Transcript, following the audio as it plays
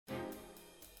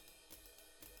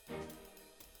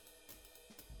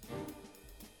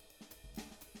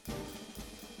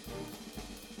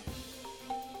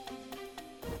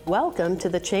Welcome to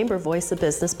the Chamber Voice of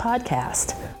Business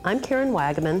podcast. I'm Karen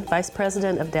Wagaman, Vice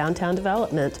President of Downtown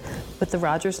Development with the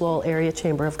Rogers-Lowell Area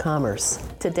Chamber of Commerce.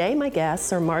 Today, my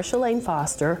guests are Marcia Lane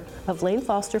Foster of Lane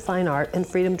Foster Fine Art and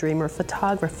Freedom Dreamer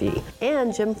Photography,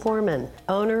 and Jim Foreman,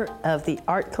 owner of the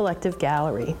Art Collective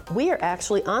Gallery. We are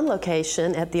actually on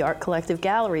location at the Art Collective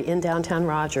Gallery in downtown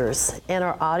Rogers, and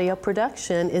our audio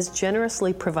production is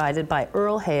generously provided by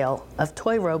Earl Hale of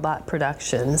Toy Robot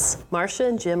Productions. Marcia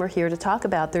and Jim are here to talk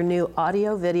about their new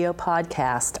audio-video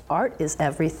podcast, Art is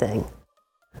Everything.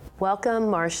 Welcome,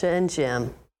 Marcia and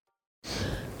Jim.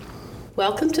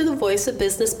 Welcome to the Voice of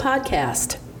Business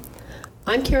podcast.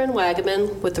 I'm Karen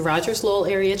Wagaman with the Rogers-Lowell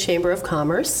Area Chamber of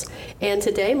Commerce, and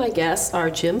today my guests are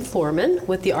Jim Foreman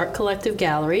with the Art Collective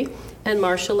Gallery and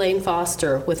Marcia Lane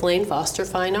Foster with Lane Foster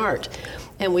Fine Art.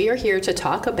 And we are here to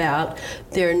talk about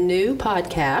their new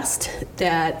podcast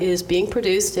that is being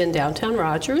produced in downtown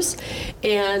Rogers.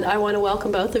 And I want to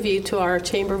welcome both of you to our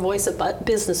Chamber Voice of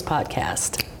Business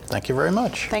podcast. Thank you very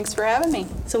much. Thanks for having me.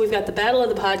 So we've got the battle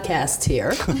of the podcasts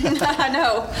here. I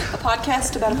know, a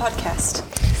podcast about a podcast.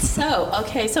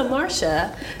 So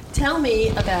Marcia, tell me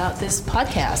about this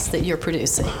podcast that you're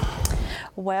producing.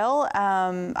 Well,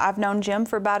 I've known Jim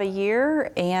for about a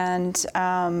year, and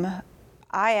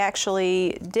I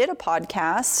actually did a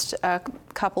podcast a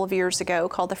couple of years ago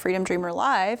called The Freedom Dreamer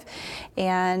Live,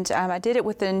 and I did it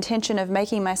with the intention of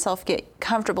making myself get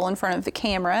comfortable in front of the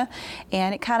camera,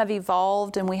 and it kind of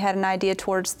evolved, and we had an idea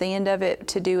towards the end of it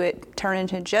to turn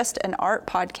into just an art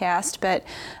podcast, but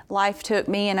life took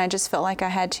me, and I just felt like I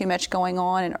had too much going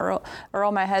on, and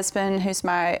Earl, my husband, who's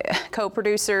my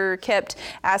co-producer, kept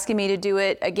asking me to do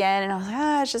it again, and I was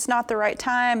like, it's just not the right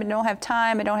time. I don't have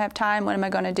time. When am I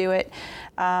going to do it?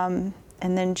 And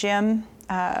then Jim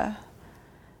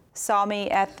saw me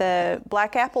at the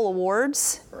Black Apple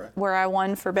Awards, where I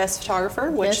won for Best Photographer,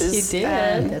 which is you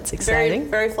did. That's exciting.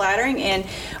 Very, very flattering. And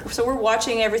so we're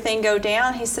watching everything go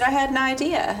down. He said, I had an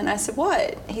idea. And I said,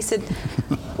 what? He said,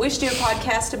 we should do a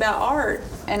podcast about art.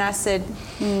 And I said,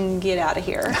 get out of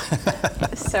here.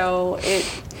 So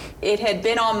it had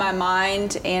been on my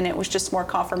mind, and it was just more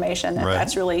confirmation that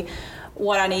that's really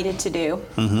what I needed to do.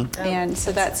 Mm-hmm. And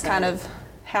so that's kind of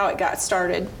how it got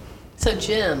started. So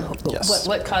Jim, yes.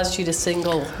 what caused you to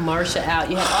single Marcia out?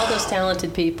 You had all those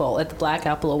talented people at the Black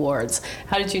Apple Awards.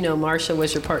 How did you know Marcia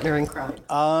was your partner in crime?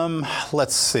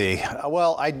 Let's see.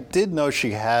 Well, I did know she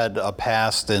had a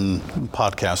past in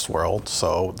podcast world,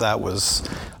 so that was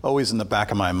always in the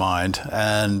back of my mind.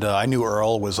 And I knew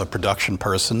Earl was a production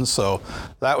person, so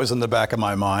that was in the back of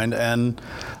my mind. And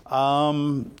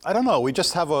I don't know, we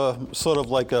just have a sort of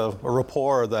like a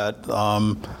rapport that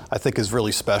I think is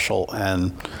really special.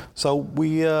 And so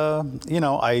we,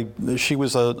 she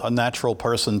was a natural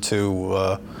person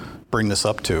to bring this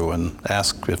up to and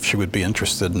ask if she would be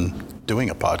interested in doing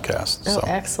a podcast. Oh,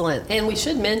 excellent. And we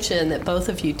should mention that both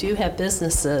of you do have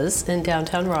businesses in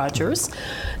downtown Rogers.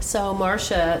 So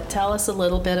Marcia, tell us a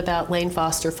little bit about Lane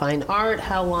Foster Fine Art,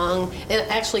 how long, and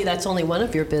actually that's only one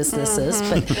of your businesses,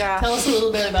 but tell us a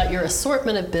little bit about your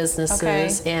assortment of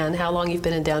businesses and how long you've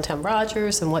been in downtown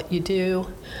Rogers and what you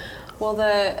do. Well,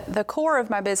 the core of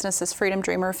my business is Freedom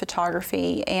Dreamer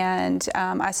Photography, and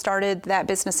I started that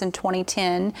business in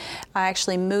 2010. I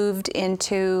actually moved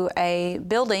into a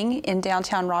building in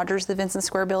downtown Rogers, the Vincent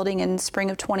Square building, in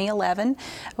spring of 2011.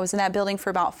 I was in that building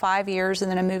for about 5 years, and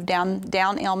then I moved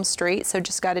down Elm Street, so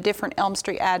just got a different Elm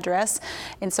Street address,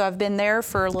 and so I've been there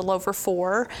for a little over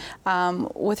 4.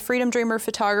 With Freedom Dreamer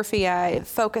Photography, I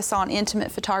focus on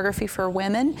intimate photography for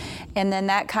women, and then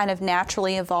that kind of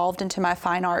naturally evolved into my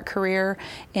fine art career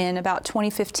in about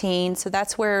 2015, so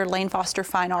that's where Lane Foster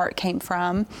Fine Art came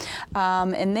from.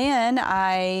 And then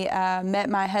I met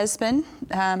my husband,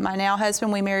 my now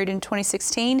husband. We married in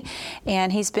 2016,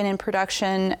 and he's been in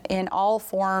production in all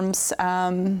forms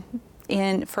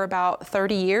for about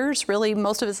 30 years, really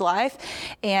most of his life,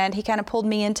 and he kind of pulled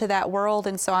me into that world,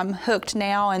 and so I'm hooked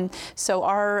now, and so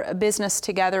our business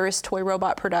together is Toy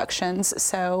Robot Productions.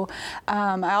 So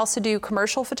I also do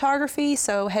commercial photography,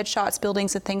 so headshots,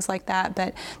 buildings, and things like that,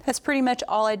 but that's pretty much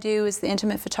all I do is the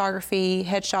intimate photography,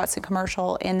 headshots, and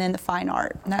commercial, and then the fine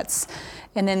art,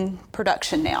 and then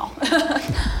production now.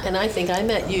 And I think I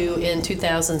met you in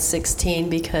 2016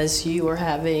 because you were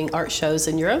having art shows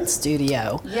in your own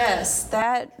studio. Yes.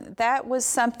 Yes, that was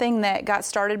something that got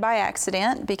started by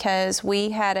accident because we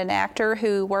had an actor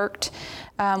who worked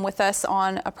with us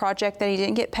on a project that he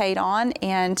didn't get paid on,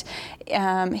 and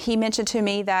he mentioned to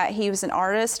me that he was an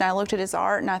artist, and I looked at his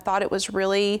art and I thought it was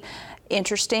really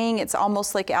interesting. It's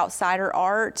almost like outsider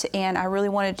art, and I really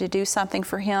wanted to do something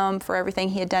for him for everything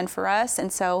he had done for us.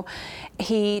 And so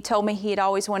he told me he had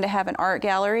always wanted to have an art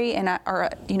gallery and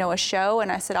a show,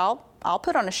 and I said, I'll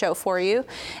put on a show for you.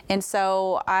 And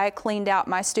so I cleaned out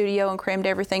my studio and crammed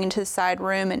everything into the side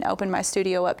room and opened my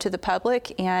studio up to the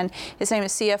public. And his name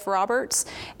is C.F. Roberts.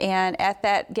 And at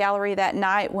that gallery that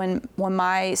night, when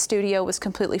my studio was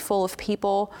completely full of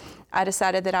people, I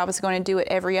decided that I was going to do it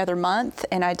every other month.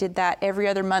 And I did that every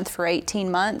other month for 18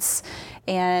 months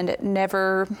and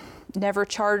never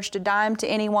charged a dime to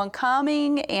anyone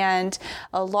coming. And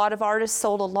a lot of artists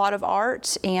sold a lot of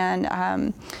art,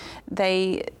 and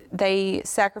they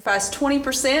sacrificed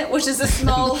 20%, which is a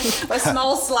small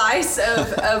slice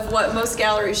of what most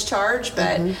galleries charge.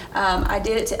 But I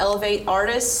did it to elevate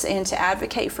artists and to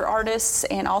advocate for artists,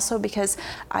 and also because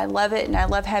I love it and I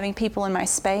love having people in my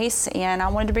space, and I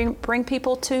wanted to bring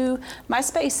people to my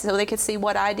space so they could see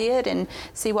what I did and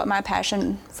see what my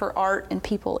passion for art and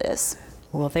people is.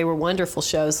 Well, they were wonderful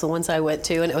shows, the ones I went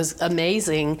to, and it was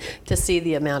amazing to see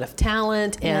the amount of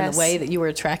talent and the way that you were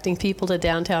attracting people to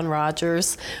downtown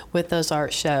Rogers with those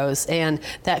art shows. And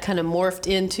that kind of morphed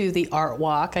into the Art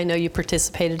Walk. I know you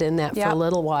participated in that for a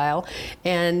little while.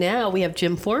 And now we have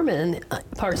Jim Foreman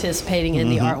participating in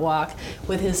the Art Walk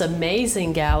with his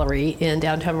amazing gallery in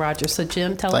downtown Rogers. So,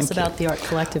 Jim, tell us about the Art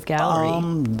Collective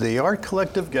Gallery. The Art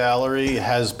Collective Gallery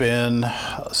has been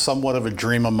somewhat of a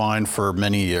dream of mine for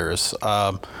many years.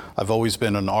 I've always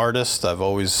been an artist. I've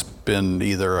always been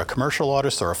either a commercial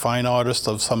artist or a fine artist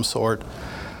of some sort.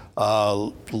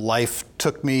 Life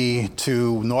took me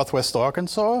to Northwest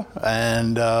Arkansas,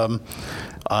 and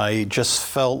I just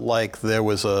felt like there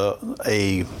was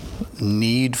a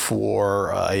need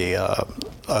for a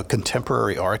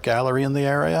contemporary art gallery in the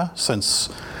area, since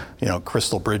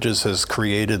Crystal Bridges has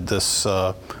created this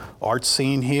art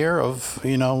scene here of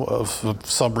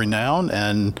some renown,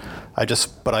 and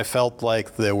I felt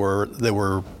like there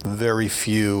were very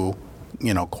few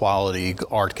quality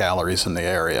art galleries in the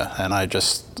area, and I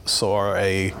just saw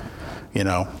an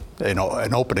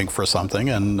opening for something,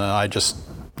 and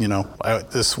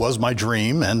this was my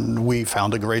dream, and we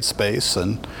found a great space,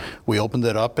 and we opened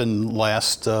it up in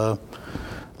last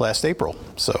April,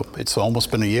 so it's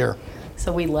almost been a year.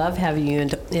 So we love having you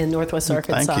in Northwest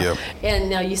Arkansas. Thank you. And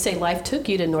now you say life took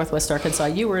you to Northwest Arkansas.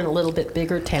 You were in a little bit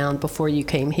bigger town before you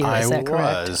came here. Is that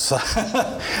correct?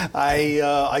 I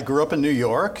was. I grew up in New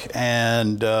York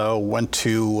and went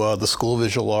to the School of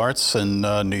Visual Arts in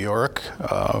New York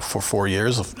for 4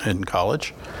 years in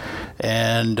college,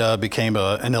 and became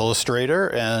an illustrator.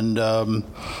 And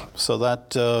so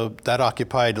that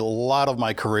occupied a lot of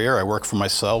my career. I worked for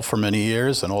myself for many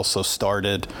years, and also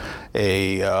started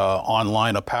a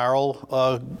online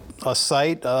apparel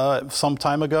site some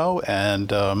time ago,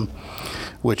 and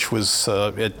which was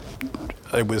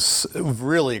it was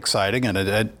really exciting, and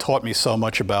it taught me so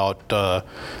much about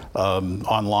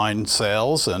online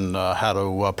sales and how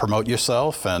to promote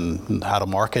yourself and how to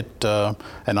market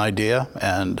an idea,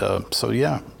 and so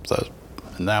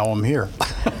now I'm here.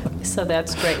 So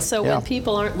that's great. So when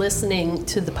people aren't listening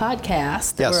to the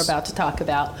podcast that we're about to talk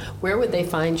about, where would they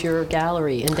find your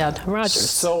gallery in downtown Rogers?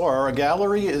 So our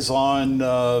gallery is on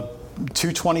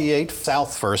 228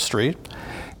 South First Street,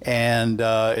 and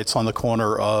it's on the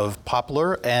corner of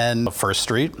Poplar and First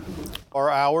Street. Our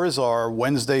hours are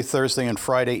Wednesday, Thursday, and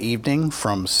Friday evening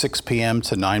from 6 p.m.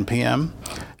 to 9 p.m.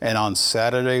 And on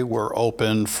Saturday, we're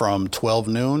open from 12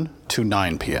 noon to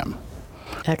 9 p.m.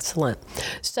 Excellent.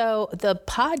 So the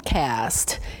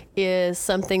podcast is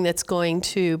something that's going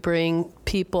to bring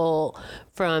people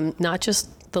from not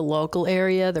just the local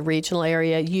area, the regional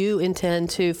area. You intend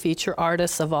to feature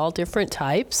artists of all different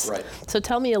types. Right. So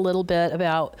tell me a little bit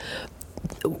about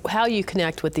how you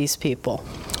connect with these people.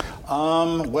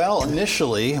 Well,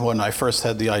 initially, when I first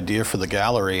had the idea for the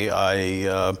gallery,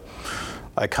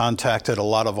 I contacted a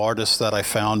lot of artists that I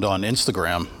found on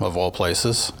Instagram, of all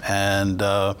places, and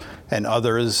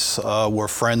others were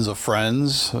friends of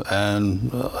friends,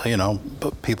 and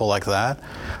people like that.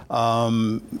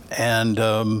 Lo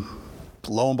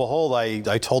and behold,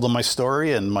 I told them my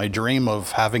story and my dream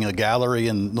of having a gallery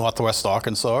in Northwest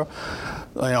Arkansas.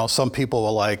 Some people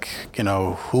were like,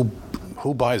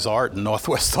 who buys art in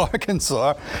Northwest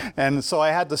Arkansas? And so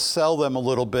I had to sell them a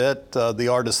little bit. The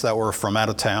artists that were from out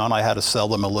of town, I had to sell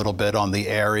them a little bit on the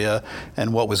area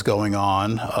and what was going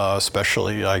on.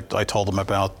 Especially, I told them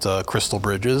about Crystal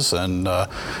Bridges and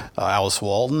Alice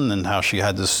Walton and how she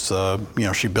had this,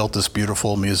 she built this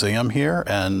beautiful museum here,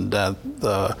 and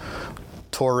the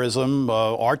tourism,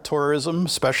 art tourism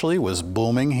especially, was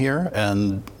booming here.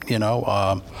 And,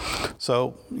 so,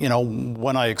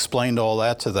 when I explained all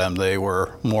that to them, they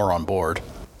were more on board.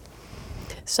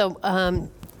 So,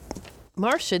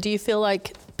 Marcia, do you feel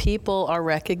like people are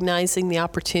recognizing the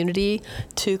opportunity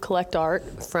to collect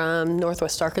art from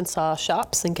Northwest Arkansas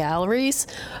shops and galleries?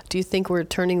 Do you think we're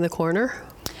turning the corner?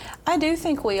 I do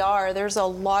think we are. There's a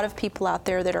lot of people out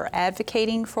there that are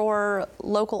advocating for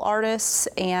local artists,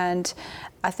 and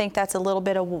I think that's a little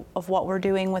bit of what we're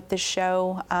doing with this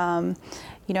show.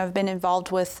 I've been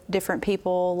involved with different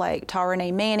people like Tara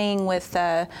Renee Manning with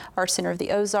Art Center of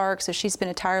the Ozarks, so she's been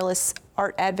a tireless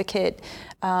art advocate.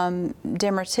 Demra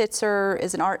Titzer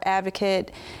is an art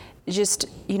advocate. Just,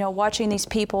 watching these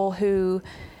people who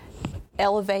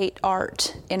elevate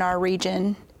art in our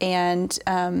region and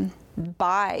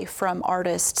buy from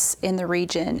artists in the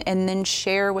region and then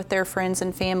share with their friends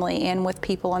and family and with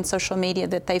people on social media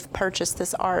that they've purchased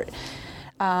this art.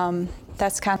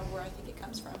 That's kind of where I think it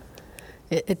comes from.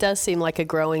 It does seem like a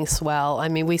growing swell. I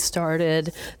mean, we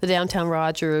started the Downtown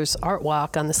Rogers Art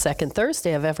Walk on the second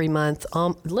Thursday of every month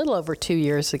a little over 2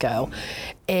 years ago.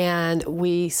 And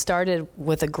we started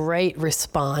with a great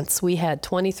response. We had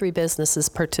 23 businesses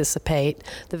participate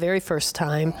the very first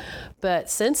time. But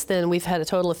since then, we've had a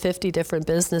total of 50 different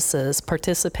businesses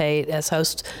participate as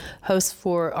hosts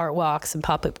for art walks and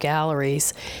pop-up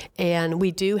galleries. And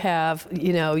we do have,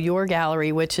 your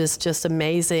gallery, which is just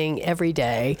amazing every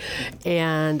day.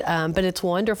 And but it's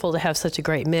wonderful to have such a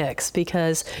great mix,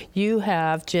 because you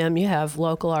have, Jim, you have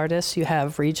local artists, you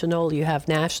have regional, you have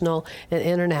national and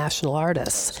international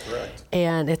artists. That's correct.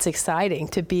 And it's exciting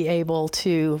to be able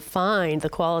to find the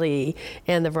quality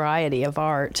and the variety of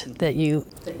art that you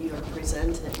are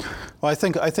presenting. Well, I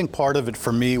think part of it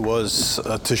for me was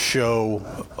to show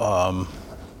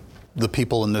the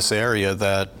people in this area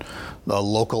that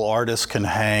local artists can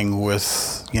hang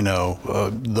with,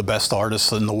 the best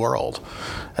artists in the world.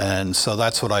 And so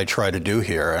that's what I try to do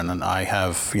here. And I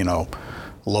have,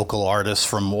 local artists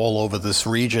from all over this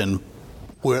region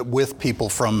with people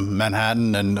from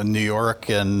Manhattan and New York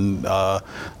and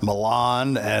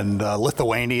Milan and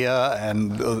Lithuania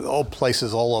and all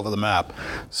places all over the map.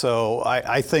 So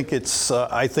I think it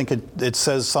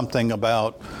says something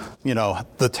about,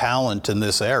 the talent in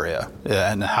this area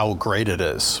and how great it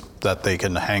is that they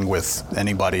can hang with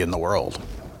anybody in the world.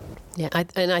 Yeah, I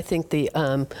think the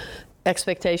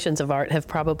expectations of art have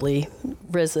probably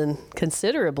risen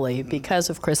considerably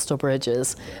because of Crystal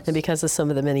Bridges and because of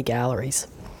some of the many galleries.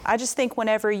 I just think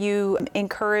whenever you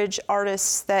encourage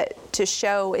artists to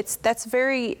show, it's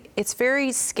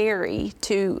very scary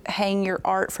to hang your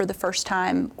art for the first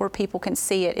time where people can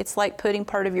see it. It's like putting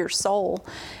part of your soul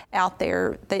out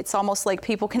there. It's almost like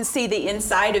people can see the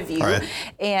inside of you. Right.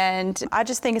 And I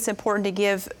just think it's important to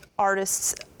give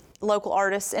artists, local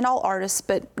artists and all artists,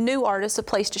 but new artists, a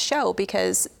place to show,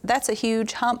 because that's a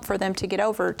huge hump for them to get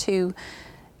over, to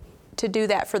do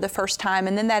that for the first time,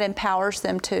 and then that empowers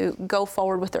them to go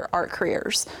forward with their art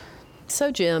careers. So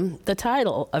Jim, the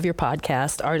title of your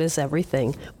podcast, Art is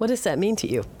Everything, what does that mean to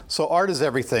you? So Art is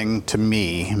Everything to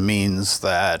me means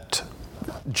that,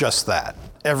 just that.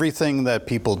 Everything that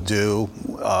people do,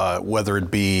 whether it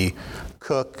be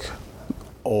cook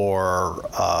or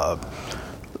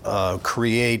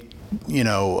create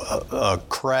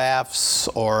crafts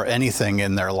or anything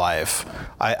in their life,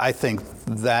 I think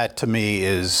that to me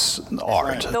is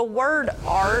art. The word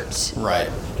art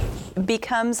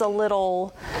becomes a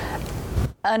little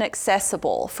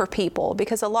inaccessible for people,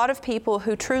 because a lot of people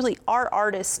who truly are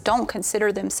artists don't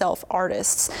consider themselves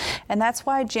artists. And that's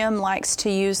why Jim likes to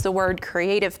use the word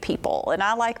creative people. And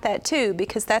I like that too,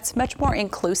 because that's much more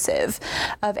inclusive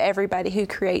of everybody who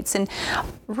creates. And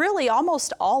really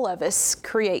almost all of us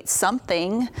create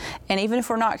something. And even if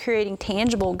we're not creating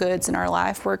tangible goods in our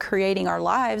life, we're creating our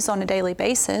lives on a daily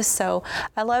basis. So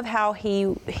I love how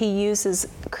he uses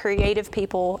creative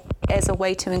people as a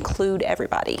way to include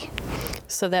everybody.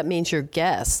 So that means your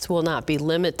guests will not be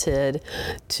limited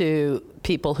to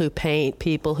people who paint,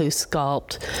 people who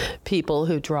sculpt, people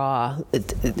who draw.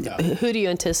 Who do you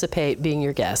anticipate being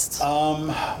your guests?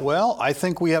 Well, I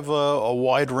think we have a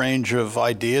wide range of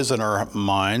ideas in our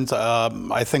minds.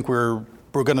 I think we're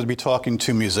going to be talking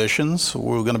to musicians.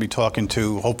 We're going to be talking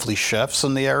to hopefully chefs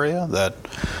in the area that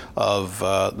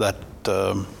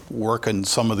work in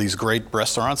some of these great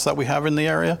restaurants that we have in the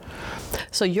area.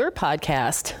 So your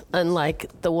podcast, unlike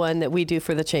the one that we do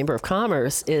for the Chamber of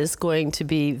Commerce, is going to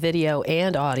be video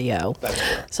and audio. That's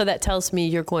correct. So that tells me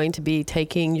you're going to be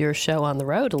taking your show on the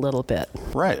road a little bit.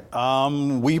 Right.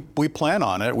 We plan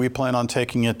on it. We plan on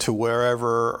taking it to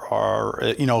wherever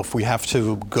if we have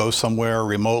to go somewhere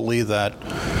remotely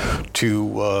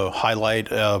to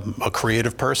highlight a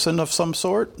creative person of some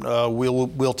sort,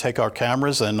 we'll take our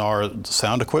cameras and our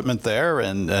sound equipment there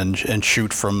and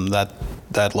shoot from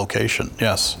that location.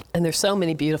 Yes. And there's so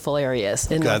many beautiful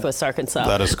areas in Northwest Arkansas.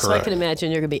 That is correct. So I can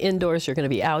imagine you're going to be indoors, you're going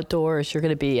to be outdoors, you're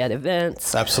going to be at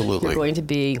events. Absolutely. You're going to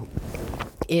be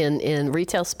in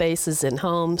retail spaces, in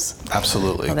homes.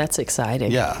 Absolutely. Oh, that's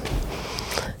exciting. Yeah.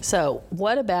 So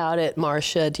what about it,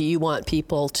 Marcia? Do you want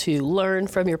people to learn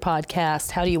from your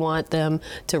podcast? How do you want them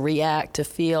to react, to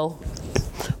feel?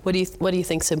 What do you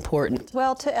think is important?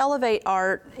 Well, to elevate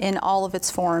art in all of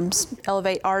its forms,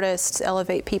 elevate artists,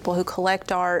 elevate people who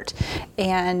collect art,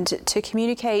 and to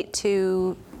communicate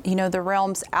to the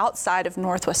realms outside of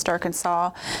Northwest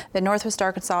Arkansas, that Northwest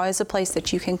Arkansas is a place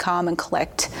that you can come and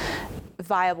collect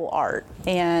viable art,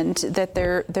 and that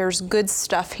there's good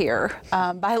stuff here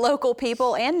by local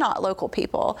people and not local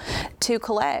people to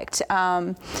collect.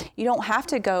 You don't have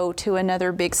to go to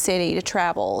another big city to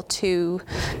travel to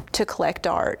collect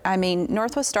art. I mean,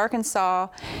 Northwest Arkansas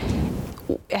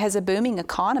has a booming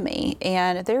economy,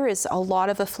 and there is a lot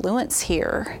of affluence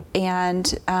here, and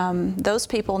those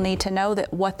people need to know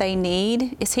that what they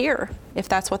need is here, if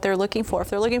that's what they're looking for. If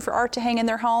they're looking for art to hang in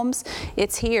their homes,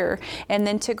 it's here. And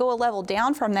then to go a level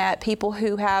down from that, people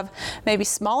who have maybe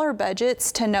smaller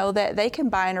budgets, to know that they can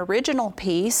buy an original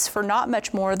piece for not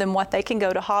much more than what they can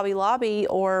go to Hobby Lobby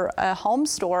or a home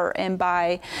store and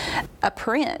buy a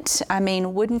print. I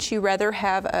mean, wouldn't you rather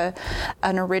have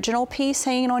an original piece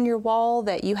hanging on your wall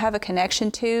that you have a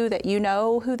connection to, that you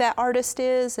know who that artist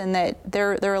is, and that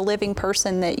they're a living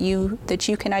person that you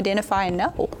can identify and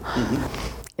know?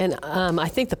 Mm-hmm. And I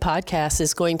think the podcast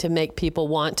is going to make people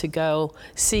want to go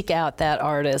seek out that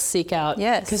artist,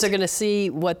 yes, because they're going to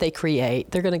see what they create.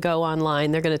 They're going to go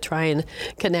online. They're going to try and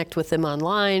connect with them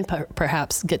online,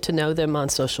 perhaps get to know them on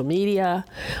social media,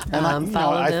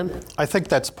 follow them. I think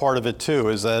that's part of it too,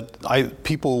 is that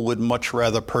people would much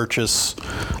rather purchase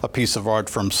a piece of art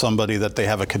from somebody that they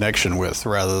have a connection with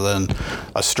rather than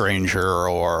a stranger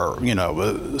or,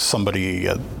 somebody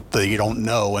that you don't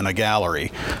know in a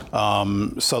gallery.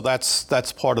 So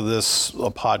that's part of this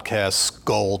podcast's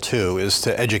goal too, is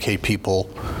to educate people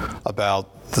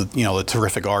about the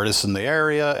terrific artists in the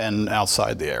area and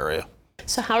outside the area.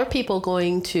 So how are people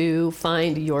going to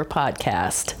find your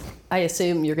podcast? I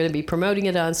assume you're going to be promoting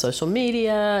it on social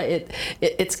media.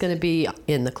 It's going to be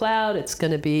in the cloud. It's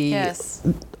going to be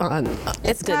on.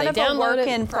 It's kind of a work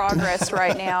in progress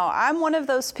right now. I'm one of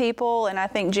those people, and I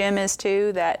think Jim is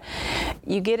too, that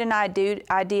you get an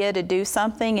idea to do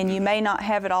something, and you may not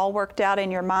have it all worked out in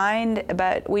your mind,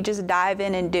 but we just dive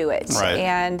in and do it. Right.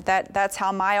 And that's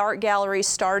how my art gallery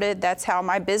started. That's how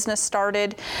my business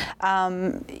started.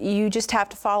 You just have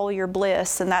to follow your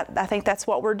bliss, and I think that's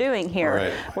what we're doing here.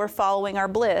 Right. We're following our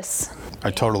bliss.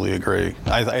 I totally agree.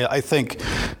 I think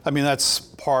that's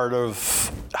part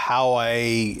of how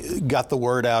I got the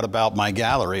word out about my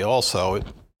gallery also.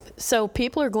 So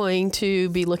people are going to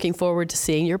be looking forward to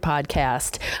seeing your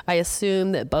podcast. I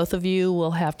assume that both of you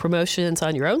will have promotions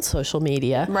on your own social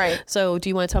media. Right. So do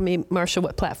you want to tell me, Marcia,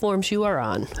 what platforms you are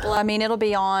on? Well, I mean, it'll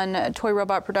be on Toy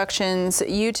Robot Productions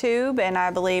YouTube, and I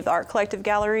believe Art Collective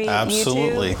Gallery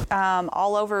Absolutely. YouTube.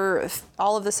 All over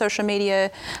all of the social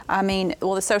media. I mean,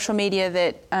 the social media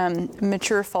that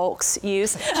mature folks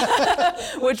use,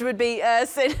 which would be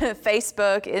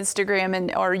Facebook,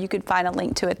 Instagram, or you could find a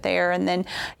link to it there. And then,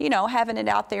 having it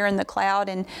out there in the cloud.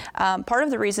 And part of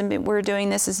the reason we're doing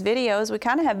this as videos, we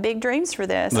kind of have big dreams for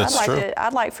this. That's true.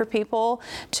 I'd like for people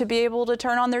to be able to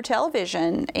turn on their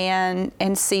television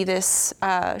and see this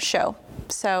show.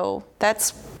 So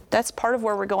that's part of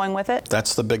where we're going with it.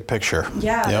 That's the big picture.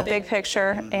 Yeah, Yep. The big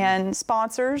picture, and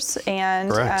sponsors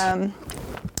and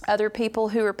other people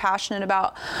who are passionate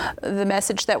about the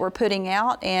message that we're putting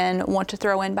out and want to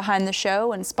throw in behind the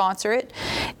show and sponsor it,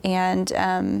 and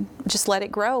just let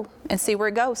it grow and see where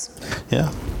it goes.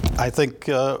 Yeah. I think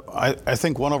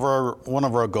one of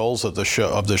our goals of the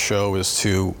show is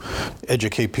to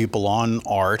educate people on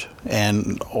art,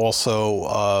 and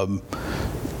also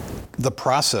the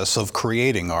process of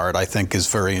creating art, I think, is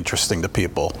very interesting to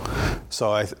people.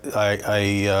 So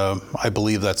I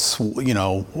believe that's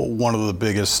one of the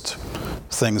biggest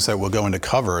things that we're going to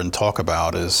cover and talk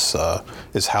about is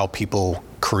how people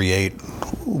create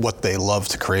what they love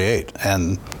to create,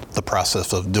 and the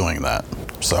process of doing that.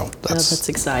 So that's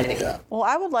exciting. Yeah. Well,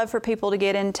 I would love for people to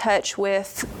get in touch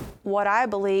with what I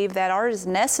believe that art is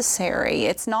necessary.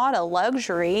 It's not a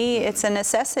luxury, it's a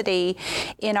necessity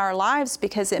in our lives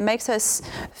because it makes us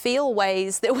feel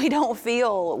ways that we don't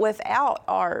feel without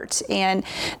art. And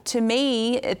to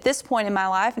me, at this point in my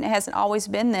life, and it hasn't always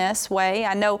been this way,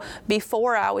 I know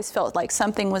before I always felt like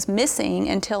something was missing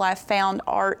until I found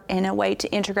art in a way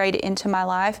to integrate it into my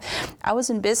life. I was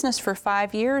in business for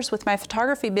 5 years with my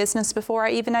photography business before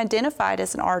I even identified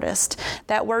as an artist.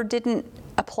 That word didn't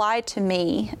apply to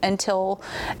me until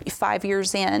 5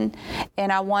 years in,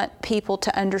 and I want people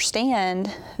to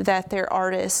understand that they're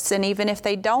artists, and even if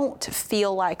they don't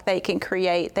feel like they can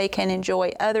create, they can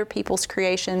enjoy other people's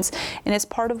creations, and it's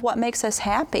part of what makes us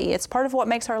happy. It's part of what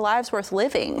makes our lives worth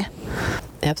living.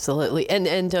 Absolutely.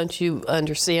 And don't you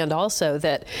understand also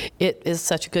that it is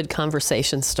such a good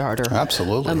conversation starter?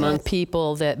 Absolutely. Among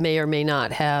people that may or may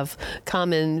not have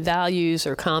common values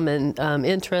or common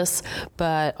interests,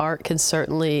 but art can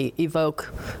certainly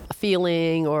evoke a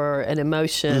feeling or an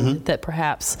emotion that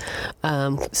perhaps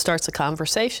starts a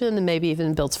conversation and maybe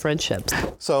even builds friendships.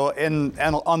 So, and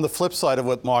on the flip side of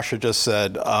what Marsha just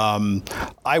said,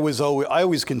 I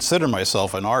always consider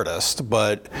myself an artist,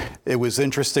 but it was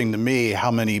interesting to me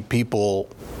how many people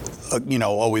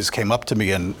always came up to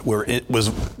me and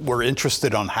were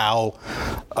interested on how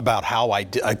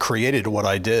I created what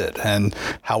I did and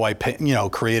how I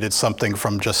created something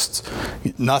from just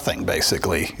nothing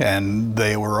basically, and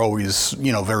they were always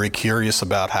very curious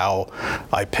about how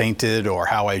I painted or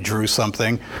how I drew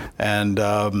something, and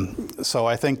so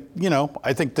I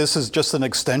think this is just an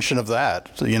extension of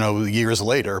that years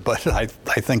later, but I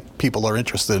think people are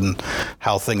interested in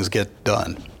how things get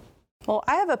done. Well,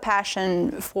 I have a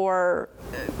passion for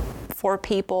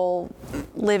people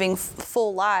living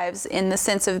full lives in the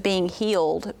sense of being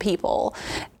healed people.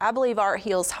 I believe art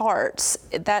heals hearts.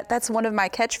 That's one of my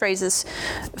catchphrases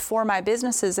for my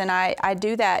businesses, and I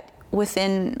do that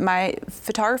within my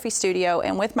photography studio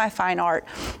and with my fine art.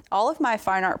 All of my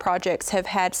fine art projects have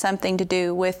had something to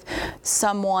do with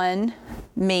someone,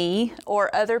 me, or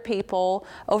other people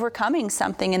overcoming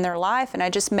something in their life, and I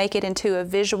just make it into a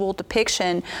visual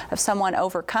depiction of someone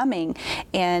overcoming.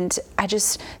 And I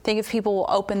just think if people will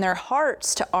open their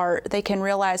hearts to art, they can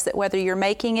realize that whether you're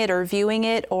making it or viewing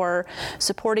it or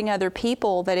supporting other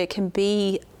people, that it can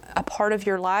be a part of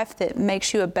your life that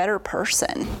makes you a better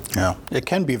person. Yeah, it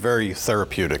can be very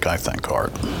therapeutic, I think,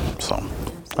 art. So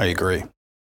I agree.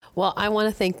 Well, I want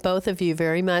to thank both of you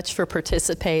very much for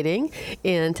participating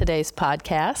in today's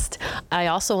podcast. I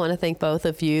also want to thank both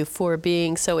of you for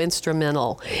being so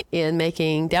instrumental in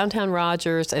making downtown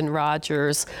Rogers and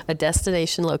Rogers a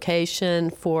destination location,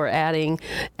 for adding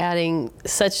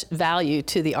such value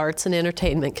to the arts and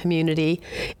entertainment community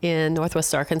in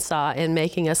Northwest Arkansas, and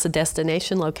making us a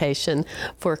destination location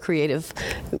for creative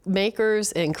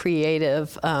makers and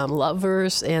creative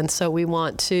lovers. And so we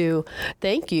want to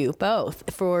thank you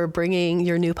both for bringing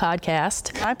your new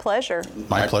podcast. My pleasure.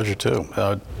 My pleasure too.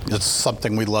 It's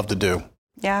something we'd love to do.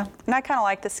 Yeah, and I kind of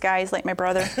like this guy. He's like my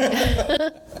brother.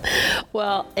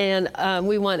 Well, and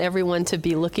we want everyone to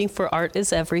be looking for Art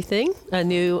is Everything, a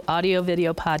new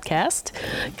audio-video podcast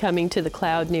coming to the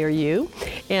cloud near you.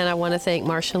 And I want to thank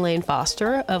Marsha Lane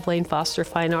Foster of Lane Foster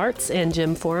Fine Arts and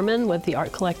Jim Foreman with the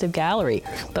Art Collective Gallery,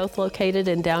 both located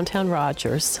in downtown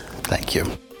Rogers. Thank you.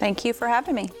 Thank you for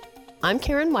having me. I'm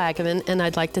Karen Wagaman, and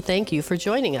I'd like to thank you for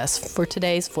joining us for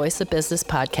today's Voice of Business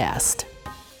podcast.